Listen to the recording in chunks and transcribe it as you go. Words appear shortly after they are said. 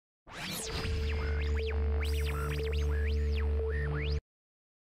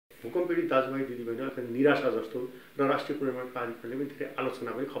भूकम्प पीडित दाजुभाइ दिदीबहिनीलाई निराशा जस्तो र राष्ट्रिय पुनर्निर्माण प्राधिकरणले पनि धेरै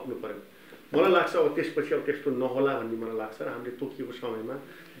आलोचना पनि खप्नु पर्यो। मलाई लाग्छ अब त्यसपछि अब त्यस्तो नहोला भन्ने मलाई लाग्छ र हामीले तोकिएको समयमा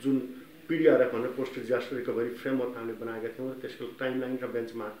जुन PDRF भनेर पोस्ट डिजास्टर रिकभरी फ्रेमवर्क हामीले बनाएका थियौँ र त्यसको टाइमलाइन र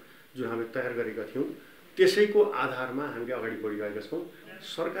बेन्चमार्क जुन हामीले तयार गरेका थियौँ त्यसैको आधारमा हामीले अगाडि बढिरहेका छौँ।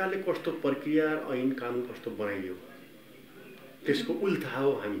 सरकारले कस्तो प्रक्रिया ऐन कानुन कस्तो बनाइदियो त्यसको उल्था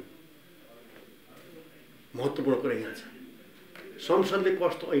हो हामी। महत्त्वपूर्ण कुरा यहाँ छ, संसदले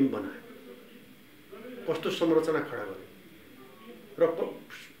कस्तो ऐन बनायो, कस्तो संरचना खडा गर्यो र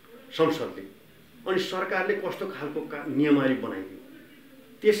संसदले अनि सरकारले कस्तो खालको नियमावली बनाइदियो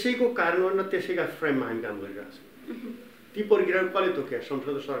त्यसैको कार्यान्वयन र त्यसैका फ्रेममा हामी काम गरिरहेका छौँ। ती प्रक्रियाहरू कसले तोक्यो?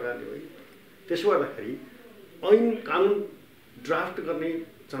 संसद र सरकारले हो। त्यसो गर्दाखेरि ऐन कानुन ड्राफ्ट गर्ने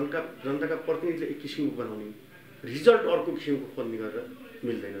जनताका प्रतिनिधिले एक किसिमको बनाउने, रिजल्ट अर्को किसिमको खोज्ने गरेर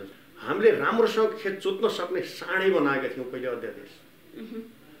मिल्दैन। हामीले राम्रोसँग खेत जोत्न सक्ने साँडै बनाएका थियौँ पहिले अध्यादेश।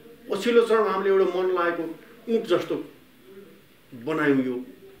 पछिल्लो चरणमा हामीले एउटा मन लागेको ऊँट जस्तो बनायौँ यो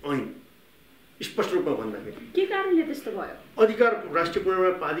ऐन। स्पष्ट रूपमा भन्दाखेरि के कारणले त्यस्तो भयो? अधिकार राष्ट्रिय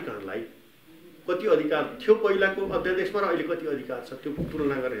पुनर्निर्माण प्राधिकरणलाई कति अधिकार थियो पहिलाको अध्यादेशमा र अहिले कति अधिकार छ त्यो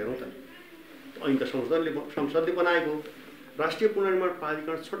तुलना गरेर हेरौँ त। ऐन त संसदले बनाएको। राष्ट्रिय पुनर्निर्माण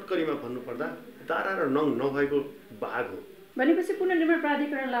प्राधिकरण छोटकरीमा भन्नुपर्दा दारा र नङ नभएको भाग हो। भनेपछि पुनर्निर्माण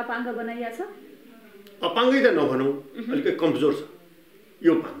प्राधिकरणलाई अपाङ्ग बनाइया छ? अपाङ्गै त नभनौँ, अलिकति कमजोर छ।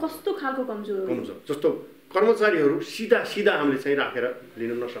 यो कस्तो खालको कमजोर? कमजोर जस्तो कर्मचारीहरू सीधा हामीले चाहिँ राखेर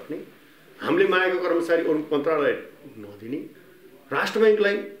लिन नसक्ने, हामीले मागेको कर्मचारी अरू मन्त्रालय नदिने, राष्ट्र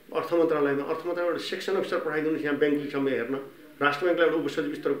ब्याङ्कलाई अर्थ मन्त्रालयमा एउटा सेक्सन अफिसर पठाइदिनुहोस् यहाँ ब्याङ्किङसम्म हेर्न, राष्ट्र ब्याङ्कलाई एउटा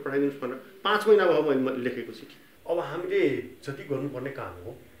उपसचिव स्तरको पठाइदिनुहोस् भनेर 5 महिना भयो मैले लेखेको चिठी। अब हामीले जति गर्नुपर्ने काम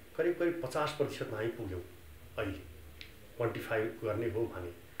हो करिब 50% हामी पुग्यौँ। अहिले क्वान्टिफाई गर्ने हो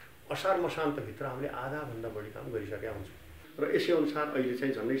भने असार मसान्तभित्र हामीले आधाभन्दा बढी काम गरिसकेका हुन्छौँ र यसै अनुसार अहिले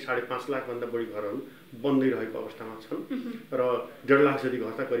चाहिँ झन्डै 5.5 लाखभन्दा बढी घरहरू बन्दै रहेको अवस्थामा छन् र 1.5 लाख जति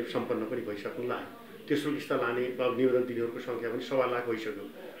घर त करिब सम्पन्न पनि भइसक्नु लाग्यो। तेस्रो किस्ता लाने निवेदन दिनेहरूको सङ्ख्या पनि 1.25 लाख भइसक्यो।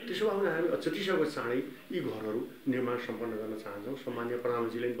 त्यसो भए हामी जतिसक्दो चाँडै यी घरहरू निर्माण सम्पन्न गर्न चाहन्छौँ। सम्माननीय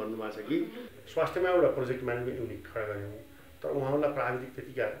प्रधानमन्त्रीले पनि भन्नुभएको छ कि स्वास्थ्यमा एउटा प्रोजेक्ट म्यानेजमेन्ट युनिट खडा गऱ्यौँ, तर उहाँलाई प्राविधिक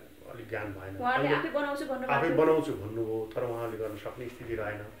त्यतिका अलिक ज्ञान भएन। आफै बनाउँछु भन्नुभयो तर उहाँले गर्न सक्ने स्थिति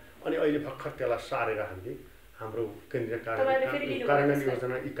रहेन। अनि अहिले भर्खर त्यसलाई सारेर हामीले हाम्रो केन्द्रीय कार्यान्वयन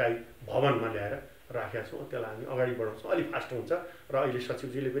योजना इकाइ भवनमा ल्याएर राखेका छौँ। त्यसलाई हामी अगाडि बढाउँछौँ, अलिक फास्ट हुन्छ र अहिले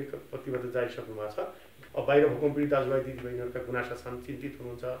सचिवजीले पनि प्रतिबद्धता जारिसक्नु भएको छ। अब बाहिर भूकम्प पीडित दाजुभाइ दिदीबहिनीहरूका गुनासा छन्, चिन्तित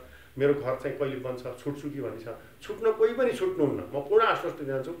हुनुहुन्छ, मेरो घर चाहिँ कहिले बन्छ, छुट्छु कि भन्ने छ। छुट्न कोही पनि छुट्नुहुन्न, म पूर्ण आश्वस्त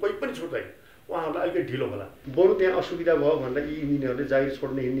दिन्छु, कोही पनि छुट्दैन। उहाँहरूलाई अलिकति ढिलो होला, बरु त्यहाँ असुविधा भयो भन्दा यी यिनीहरूले जागिर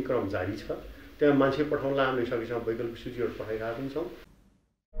छोड्ने हिँड्ने क्रम जारी छ। त्यहाँ मान्छे पठाउनलाई हामीले सकेसम्म वैकल्पिक सूचीहरू पठाइरहेका पनि छौँ।